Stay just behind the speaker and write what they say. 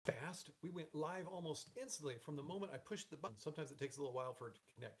fast. We went live almost instantly from the moment I pushed the button. Sometimes it takes a little while for it to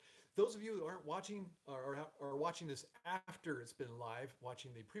connect. Those of you who aren't watching or are watching this after it's been live,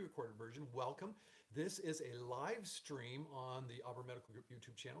 watching the pre-recorded version, welcome. This is a live stream on the Auburn Medical Group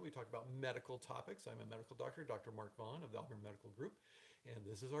YouTube channel. We talk about medical topics. I'm a medical doctor, Dr. Mark Vaughan of the Auburn Medical Group, and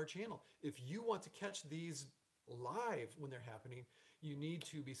this is our channel. If you want to catch these live when they're happening, you need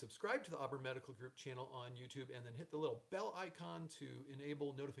to be subscribed to the Auburn Medical Group channel on YouTube and then hit the little bell icon to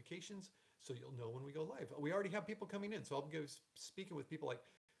enable notifications so you'll know when we go live. We already have people coming in, so I'll go speaking with people like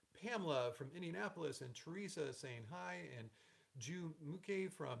Pamela from Indianapolis and Teresa saying hi, and Ju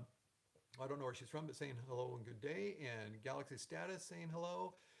Muke from, I don't know where she's from, but saying hello and good day, and Galaxy Status saying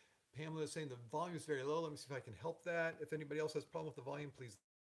hello. Pamela is saying the volume is very low. Let me see if I can help that. If anybody else has a problem with the volume, please.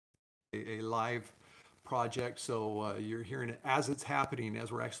 A live project, so you're hearing it as it's happening,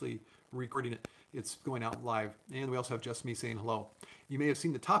 as we're actually recording it. It's going out live. And we also have just me saying hello. You may have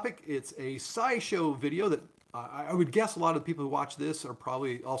seen the topic. It's a SciShow video that I would guess a lot of the people who watch this are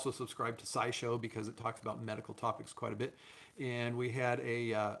probably also subscribed to SciShow because it talks about medical topics quite a bit. And we had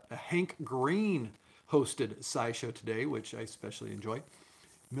a Hank Green hosted SciShow today, which I especially enjoy.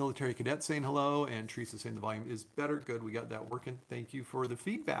 Military cadet saying hello, and Teresa saying the volume is better. Good, we got that working. Thank you for the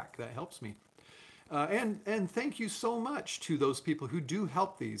feedback. That helps me. And thank you so much to those people who do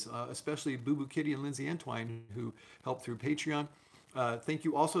help these, especially BooBoo Kitty and Lindsay Graff, who help through Patreon. Thank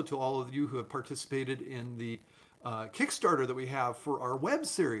you also to all of you who have participated in the Kickstarter that we have for our web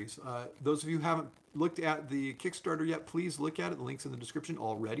series. Those of you who haven't looked at the Kickstarter yet, please look at it. The link's in the description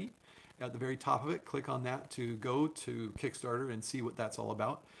already. At the very top of it, click on that to go to Kickstarter and see what that's all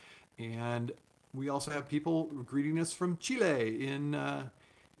about. And we also have people greeting us from Chile in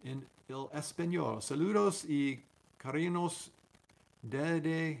El Español. Saludos y cariños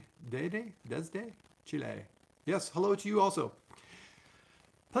desde Chile. Yes, hello to you also.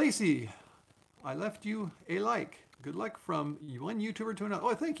 Placey, I left you a like. Good luck from one YouTuber to another.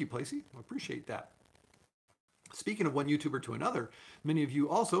 Oh, thank you, Placey. I appreciate that. Speaking of one YouTuber to another, many of you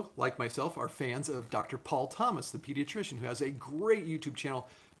also, like myself, are fans of Dr. Paul Thomas, the pediatrician, who has a great YouTube channel,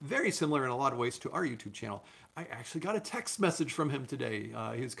 very similar in a lot of ways to our YouTube channel. I actually got a text message from him today.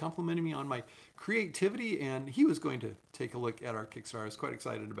 He was complimenting me on my creativity, and he was going to take a look at our Kickstarter. I was quite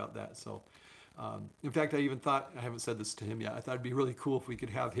excited about that. So, in fact, I even thought, I haven't said this to him yet, I thought it'd be really cool if we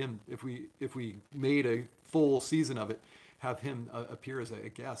could have him, if we made a full season of it, have him appear as a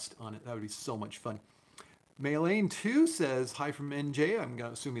guest on it. That would be so much fun. Maylane 2 says, hi from NJ. I'm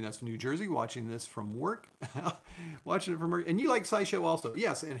assuming that's New Jersey, watching this from work. Watching it from work. And you like SciShow also.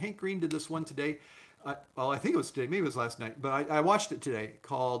 Yes, and Hank Green did this one today. Well, I think it was today. Maybe it was last night. But I watched it today,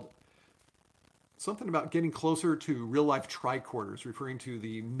 called something about getting closer to real-life tricorders, referring to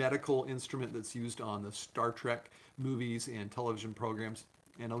the medical instrument that's used on the Star Trek movies and television programs.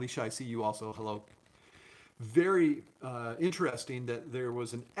 And Alicia, I see you also. Hello. Very interesting that there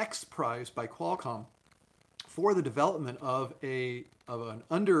was an X Prize by Qualcomm for the development of an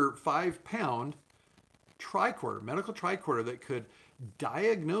under 5-pound tricorder, medical tricorder that could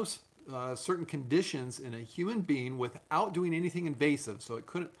diagnose certain conditions in a human being without doing anything invasive. So it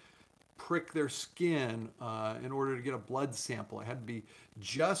couldn't prick their skin in order to get a blood sample. It had to be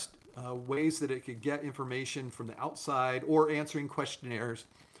just ways that it could get information from the outside or answering questionnaires.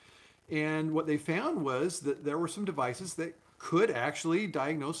 And what they found was that there were some devices that could actually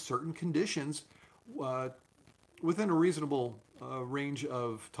diagnose certain conditions within a reasonable range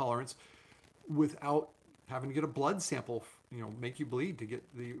of tolerance without having to get a blood sample, make you bleed to get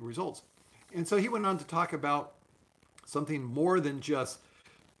the results. And so he went on to talk about something more than just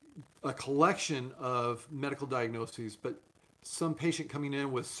a collection of medical diagnoses, but some patient coming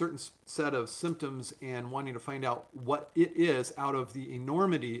in with certain set of symptoms and wanting to find out what it is out of the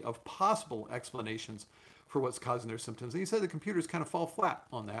enormity of possible explanations for what's causing their symptoms. And he said the computers kind of fall flat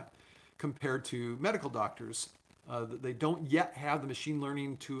on that compared to medical doctors. They don't yet have the machine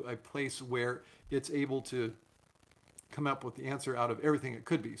learning to a place where it's able to come up with the answer out of everything it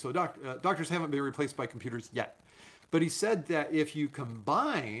could be. So doctors haven't been replaced by computers yet. But he said that if you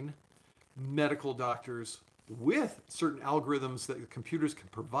combine medical doctors with certain algorithms that the computers can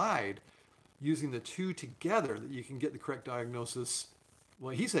provide, using the two together, that you can get the correct diagnosis.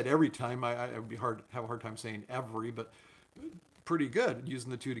 Well, he said every time. I would have a hard time saying every, but pretty good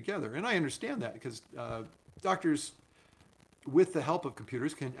using the two together. And I understand that because doctors, with the help of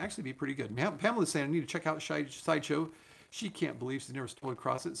computers, can actually be pretty good. Pamela's saying, I need to check out SciShow. She can't believe she's never stumbled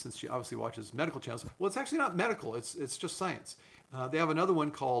across it since she obviously watches medical channels. Well, it's actually not medical. It's just science. They have another one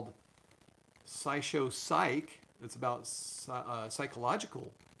called SciShow Psych. It's about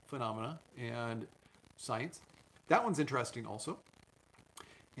psychological phenomena and science. That one's interesting also.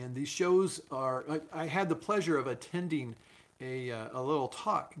 And these shows are, I had the pleasure of attending a little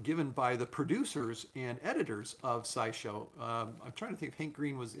talk given by the producers and editors of SciShow. I'm trying to think if Hank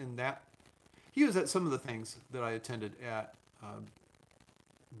Green was in that. He was at some of the things that I attended at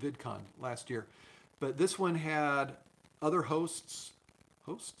VidCon last year. But this one had other hosts,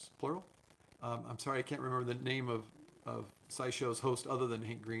 plural? I'm sorry, I can't remember the name of SciShow's host other than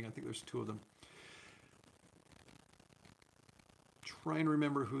Hank Green. I think there's two of them. Trying to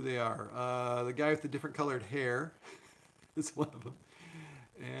remember who they are. The guy with the different colored hair is one of them.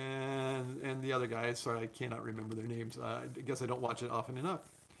 And the other guy, sorry, I cannot remember their names. I guess I don't watch it often enough.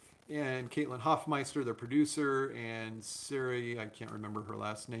 And Caitlin Hoffmeister, the producer, and Siri, I can't remember her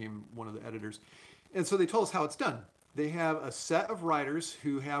last name, one of the editors. And so they told us how it's done. They have a set of writers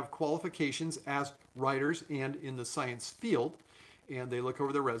who have qualifications as writers and in the science field. And they look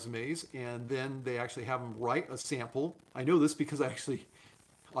over their resumes, and then they actually have them write a sample. I know this because I actually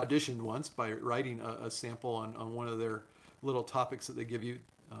auditioned once by writing a sample on one of their little topics that they give you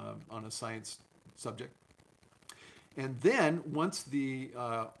on a science subject. And then once the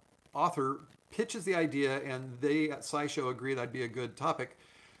author pitches the idea and they at SciShow agree that'd be a good topic,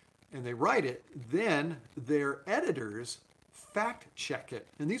 and they write it, then their editors fact check it.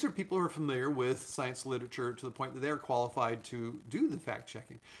 And these are people who are familiar with science literature to the point that they're qualified to do the fact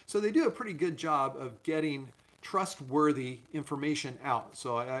checking. So they do a pretty good job of getting trustworthy information out.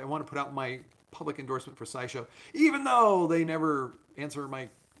 So I want to put out my public endorsement for SciShow, even though they never answer my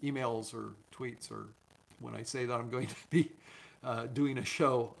emails or tweets or when I say that I'm going to be doing a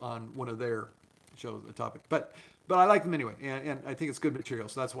show on one of their shows, a topic. But I like them anyway, and I think it's good material.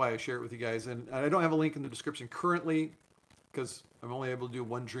 So that's why I share it with you guys. And I don't have a link in the description currently, because I'm only able to do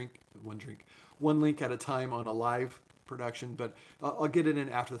one link at a time on a live production, but I'll get it in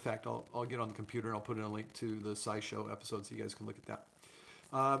after the fact. I'll get on the computer and I'll put in a link to the SciShow episode so you guys can look at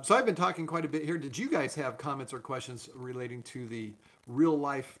that. So I've been talking quite a bit here. Did you guys have comments or questions relating to the real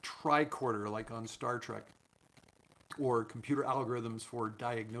life tricorder, like on Star Trek, or computer algorithms for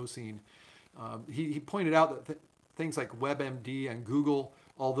diagnosing? He pointed out that things like WebMD and Google,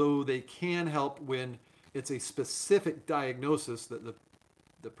 although they can help when it's a specific diagnosis that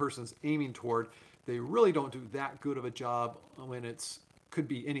the person's aiming toward, they really don't do that good of a job when it's could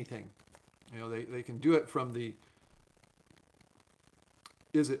be anything. You know, they can do it from the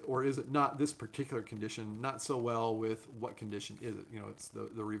is it or is it not this particular condition, not so well with what condition is it. You know, it's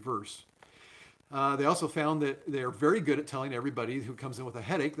the reverse. They also found that they are very good at telling everybody who comes in with a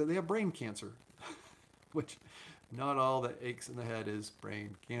headache that they have brain cancer, which not all that aches in the head is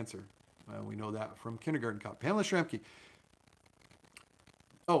brain cancer. We know that from kindergarten cop. Pamela Schramke.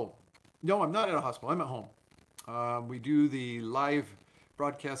 Oh, no, I'm not at a hospital. I'm at home. We do the live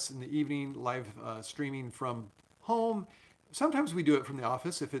broadcasts in the evening, live streaming from home. Sometimes we do it from the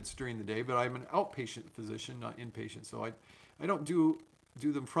office if it's during the day, but I'm an outpatient physician, not inpatient. So I don't do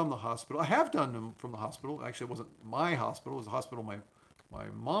them from the hospital. I have done them from the hospital. Actually, it wasn't my hospital. It was a hospital my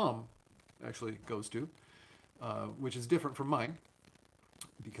mom actually goes to, which is different from mine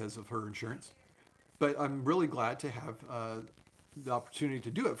because of her insurance. But I'm really glad to have the opportunity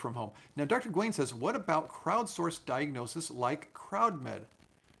to do it from home. Now, Dr. Gwain says, what about crowdsourced diagnosis like CrowdMed?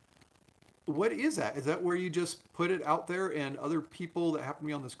 What is that? Is that where you just put it out there and other people that happen to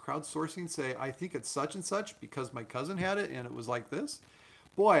be on this crowdsourcing say, I think it's such and such because my cousin had it and it was like this?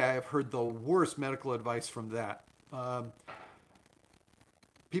 Boy, I have heard the worst medical advice from that.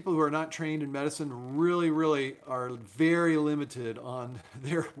 People who are not trained in medicine really are very limited on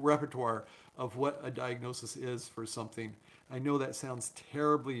their repertoire of what a diagnosis is for something. I know that sounds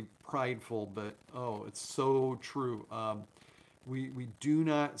terribly prideful, but oh, it's so true. We do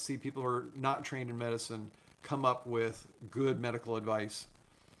not see people who are not trained in medicine come up with good medical advice.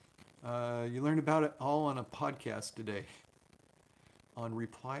 You learned about it all on a podcast today. On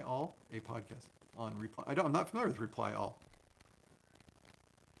Reply All, a podcast on Reply. I'm not familiar with Reply All.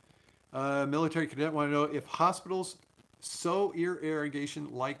 Military cadet want to know if hospitals sew ear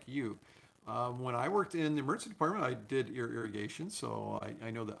irrigation like you. When I worked in the emergency department, I did ear irrigation, so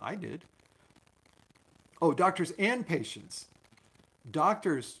I know that I did. Oh, doctors and patients.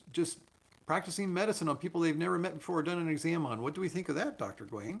 Doctors just practicing medicine on people they've never met before or done an exam on. What do we think of that, Dr.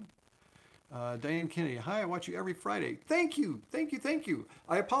 Gwain? Diane Kennedy, hi, I watch you every Friday. Thank you.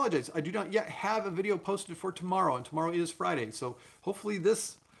 I apologize. I do not yet have a video posted for tomorrow, and tomorrow is Friday. So hopefully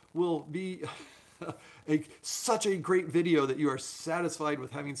this will be such a great video that you are satisfied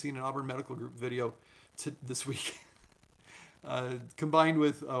with having seen an Auburn Medical Group video this week. Combined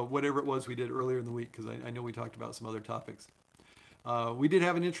with whatever it was we did earlier in the week, because I know we talked about some other topics. We did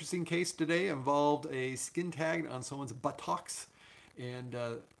have an interesting case today, involved a skin tag on someone's buttocks. And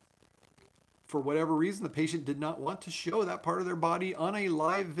for whatever reason, the patient did not want to show that part of their body on a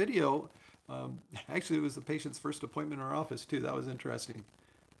live video. Actually, it was the patient's first appointment in our office, too. That was interesting.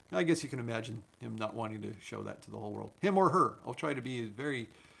 I guess you can imagine him not wanting to show that to the whole world. Him or her. I'll try to be very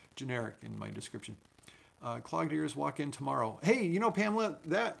generic in my description. Clogged ears walk in tomorrow. Hey, you know, Pamela,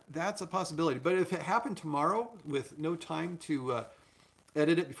 that's a possibility. But if it happened tomorrow with no time to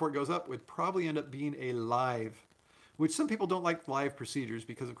edit it before it goes up, it would probably end up being a live, which some people don't like live procedures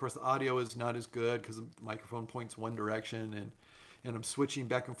because, of course, the audio is not as good because the microphone points one direction and I'm switching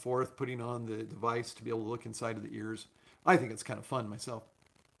back and forth, putting on the device to be able to look inside of the ears. I think it's kind of fun myself.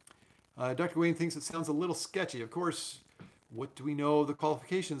 Dr. Wayne thinks it sounds a little sketchy. Of course, what do we know of the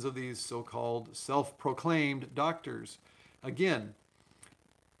qualifications of these so-called self-proclaimed doctors? Again,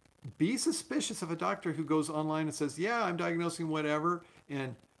 be suspicious of a doctor who goes online and says, yeah, I'm diagnosing whatever,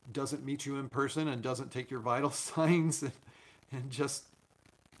 and doesn't meet you in person and doesn't take your vital signs and just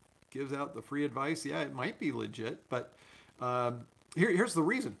gives out the free advice. Yeah, it might be legit, but here's the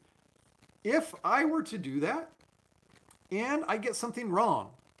reason. If I were to do that and I get something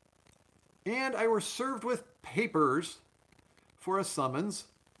wrong and I were served with papers for a summons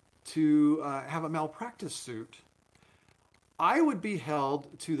to have a malpractice suit, I would be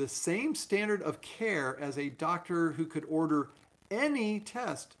held to the same standard of care as a doctor who could order any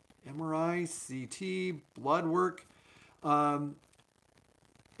test, MRI, CT, blood work. And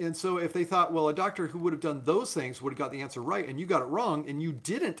so if they thought, well, a doctor who would have done those things would have got the answer right and you got it wrong and you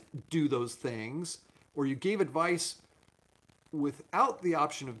didn't do those things, or you gave advice without the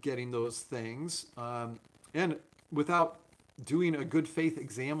option of getting those things, and without doing a good faith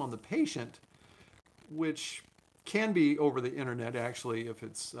exam on the patient, which can be over the internet actually, if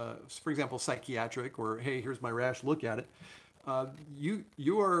it's, for example, psychiatric, or hey, here's my rash, look at it.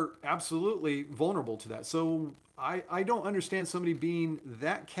 You are absolutely vulnerable to that. So I don't understand somebody being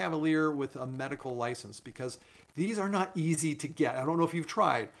that cavalier with a medical license, because these are not easy to get. I don't know if you've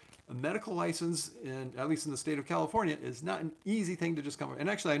tried. A medical license, at least in the state of California, is not an easy thing to just come. And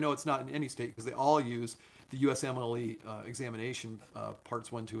actually, I know it's not in any state because they all use the USMLE examination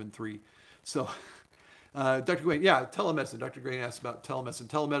parts 1, 2, and 3. So, Dr. Gwain, yeah, telemedicine. Dr. Gwain asked about telemedicine.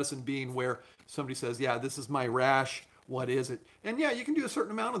 Telemedicine being where somebody says, yeah, this is my rash. What is it? And yeah, you can do a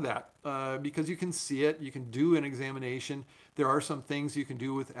certain amount of that because you can see it. You can do an examination. There are some things you can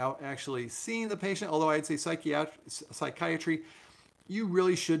do without actually seeing the patient, although I'd say psychiatry, you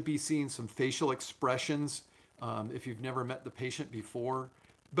really should be seeing some facial expressions if you've never met the patient before,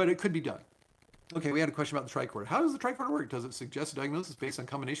 but it could be done. Okay, we had a question about the tricorder. How does the tricorder work? Does it suggest a diagnosis based on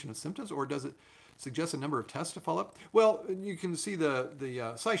combination of symptoms, or does it suggest a number of tests to follow up? Well, you can see the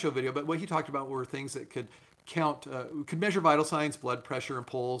SciShow video, but what he talked about were things that could count, could measure vital signs, blood pressure and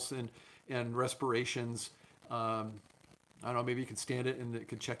pulse and respirations. I don't know, maybe you could stand it and it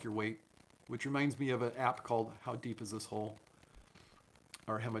could check your weight, which reminds me of an app called How Deep Is This Hole?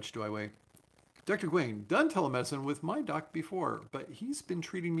 Or How Much Do I Weigh? Dr. Gwayne, done telemedicine with my doc before, but he's been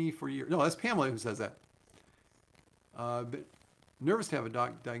treating me for years. No, that's Pamela who says that. But nervous to have a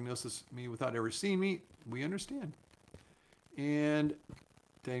doc diagnosis me without ever seeing me. We understand. And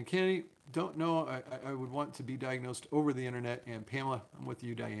Dan Kennedy, don't know. I would want to be diagnosed over the internet. And Pamela, I'm with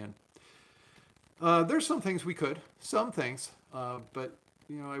you, Diane. There's some things we could, but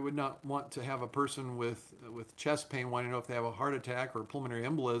you know, I would not want to have a person with chest pain wanting to know if they have a heart attack or pulmonary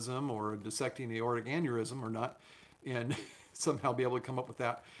embolism or dissecting aortic aneurysm or not, and somehow be able to come up with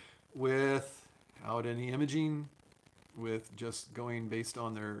that without any imaging, with just going based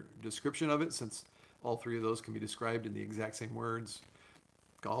on their description of it, since all three of those can be described in the exact same words.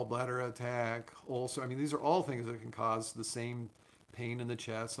 Gallbladder attack, ulcer. I mean, these are all things that can cause the same pain in the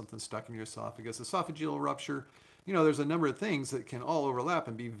chest, something stuck in your esophagus, esophageal rupture. You know, there's a number of things that can all overlap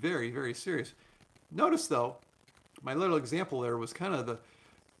and be very, very serious. Notice, though, my little example there was kind of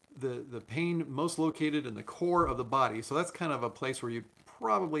the pain most located in the core of the body. So that's kind of a place where you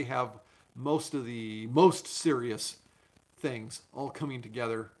probably have most of the most serious things all coming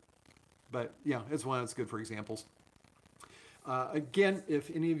together. But, yeah, it's one that's good for examples. Again, if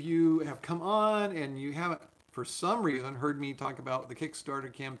any of you have come on and you haven't, for some reason, heard me talk about the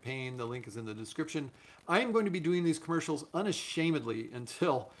Kickstarter campaign, the link is in the description. I am going to be doing these commercials unashamedly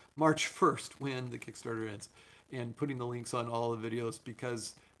until March 1st when the Kickstarter ends, and putting the links on all the videos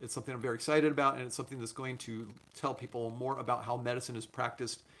because it's something I'm very excited about, and it's something that's going to tell people more about how medicine is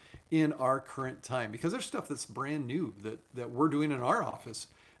practiced in our current time, because there's stuff that's brand new that we're doing in our office.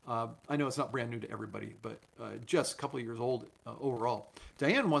 I know it's not brand new to everybody, but just a couple of years old overall.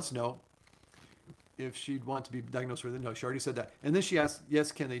 Diane wants to know, if she'd want to be diagnosed with it. No, she already said that. And then she asked,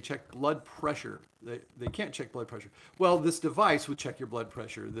 yes, can they check blood pressure? They can't check blood pressure. Well, this device would check your blood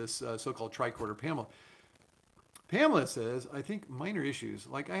pressure, this so-called Tricorder. Pamela says, I think minor issues.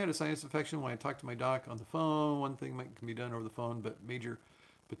 Like I had a sinus infection when I talked to my doc on the phone. One thing can be done over the phone, but major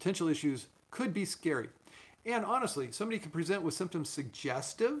potential issues could be scary. And honestly, somebody can present with symptoms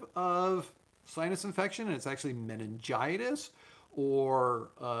suggestive of sinus infection, and it's actually meningitis or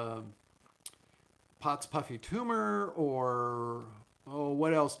Pott's puffy tumor, or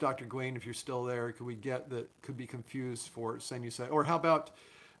what else, Dr. Gwain, if you're still there, could we get that could be confused for sinusitis? Or how about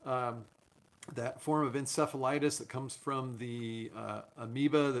that form of encephalitis that comes from the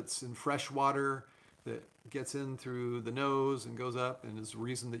amoeba that's in fresh water that gets in through the nose and goes up, and is the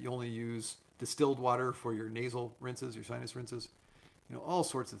reason that you only use distilled water for your nasal rinses, your sinus rinses. You know, all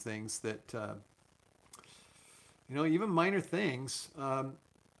sorts of things that, you know, even minor things,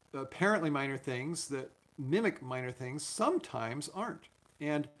 apparently minor things that mimic minor things sometimes aren't.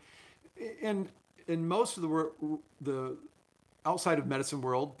 And in most of the outside of medicine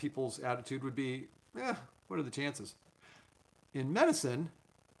world, people's attitude would be, what are the chances? In medicine,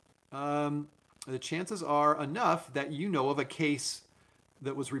 the chances are enough that you know of a case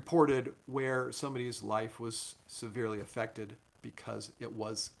that was reported where somebody's life was severely affected because it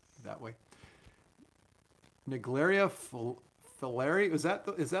was that way. Naegleria fowleri, is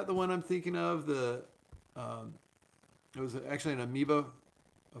that the one I'm thinking of? It was actually an amoeba,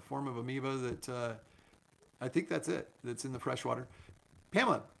 a form of amoeba that I think that's it. That's in the fresh water.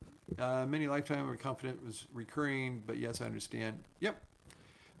 Pamela, many lifetime were confident was recurring, but yes, I understand. Yep.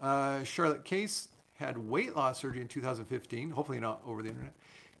 Charlotte Case had weight loss surgery in 2015. Hopefully not over the internet.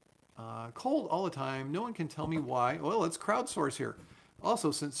 Cold all the time. No one can tell me why. Well, let's crowdsource here.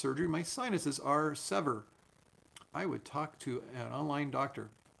 Also, since surgery, my sinuses are severe. I would talk to an online doctor.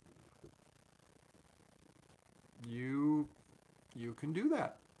 You can do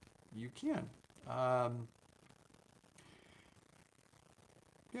that. You can.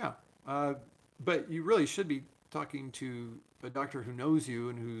 But you really should be talking to a doctor who knows you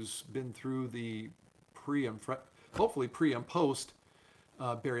and who's been through the hopefully pre and post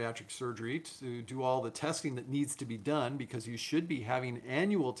bariatric surgery to do all the testing that needs to be done, because you should be having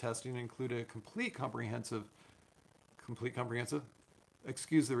annual testing, include a complete comprehensive,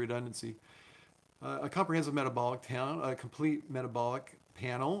 excuse the redundancy, a comprehensive metabolic panel, a complete metabolic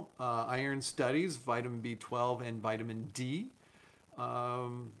panel, iron studies, vitamin B12 and vitamin D.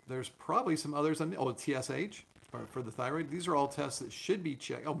 There's probably some others, TSH for the thyroid. These are all tests that should be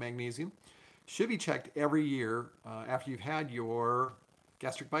checked. Magnesium should be checked every year after you've had your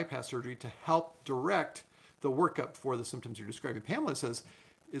gastric bypass surgery to help direct the workup for the symptoms you're describing. Pamela says,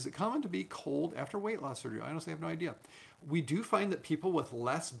 is it common to be cold after weight loss surgery? I honestly have no idea. We do find that people with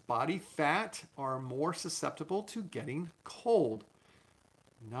less body fat are more susceptible to getting cold.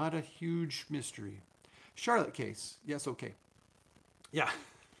 Not a huge mystery. Charlotte Case, yes, okay. Yeah.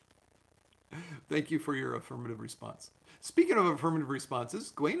 Thank you for your affirmative response. Speaking of affirmative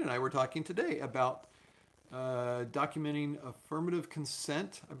responses, Gwen and I were talking today about documenting affirmative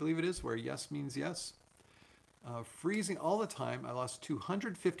consent, I believe it is, where yes means yes. Freezing all the time. I lost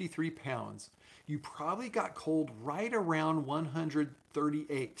 253 pounds. You probably got cold right around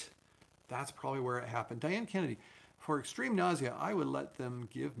 138. That's probably where it happened. Diane Kennedy, for extreme nausea, I would let them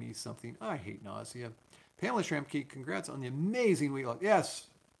give me something. I hate nausea. Pamela Schramke, congrats on the amazing weight loss. Yes,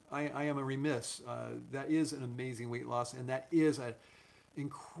 I am a remiss. That is an amazing weight loss, and that is an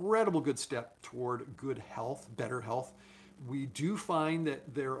incredible good step toward good health, better health. We do find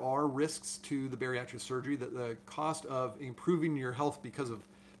that there are risks to the bariatric surgery, that the cost of improving your health because of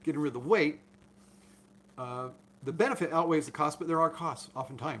getting rid of the weight, the benefit outweighs the cost, but there are costs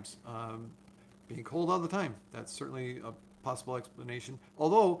oftentimes. Being cold all the time, that's certainly a possible explanation.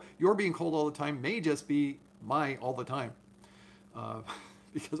 Although your being cold all the time may just be my all the time,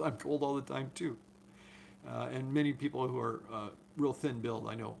 because I'm cold all the time too. And many people who are real thin build,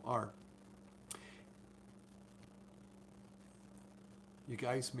 I know, are. You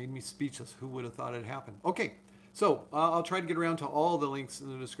guys made me speechless. Who would have thought it happened? Okay, so I'll try to get around to all the links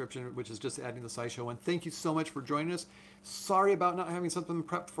in the description, which is just adding the SciShow. And thank you so much for joining us. Sorry about not having something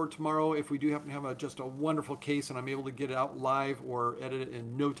prepped for tomorrow. If we do happen to have just a wonderful case and I'm able to get it out live or edit it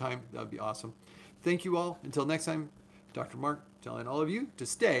in no time, that would be awesome. Thank you all. Until next time, Dr. Mark telling all of you to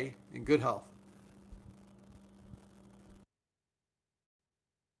stay in good health.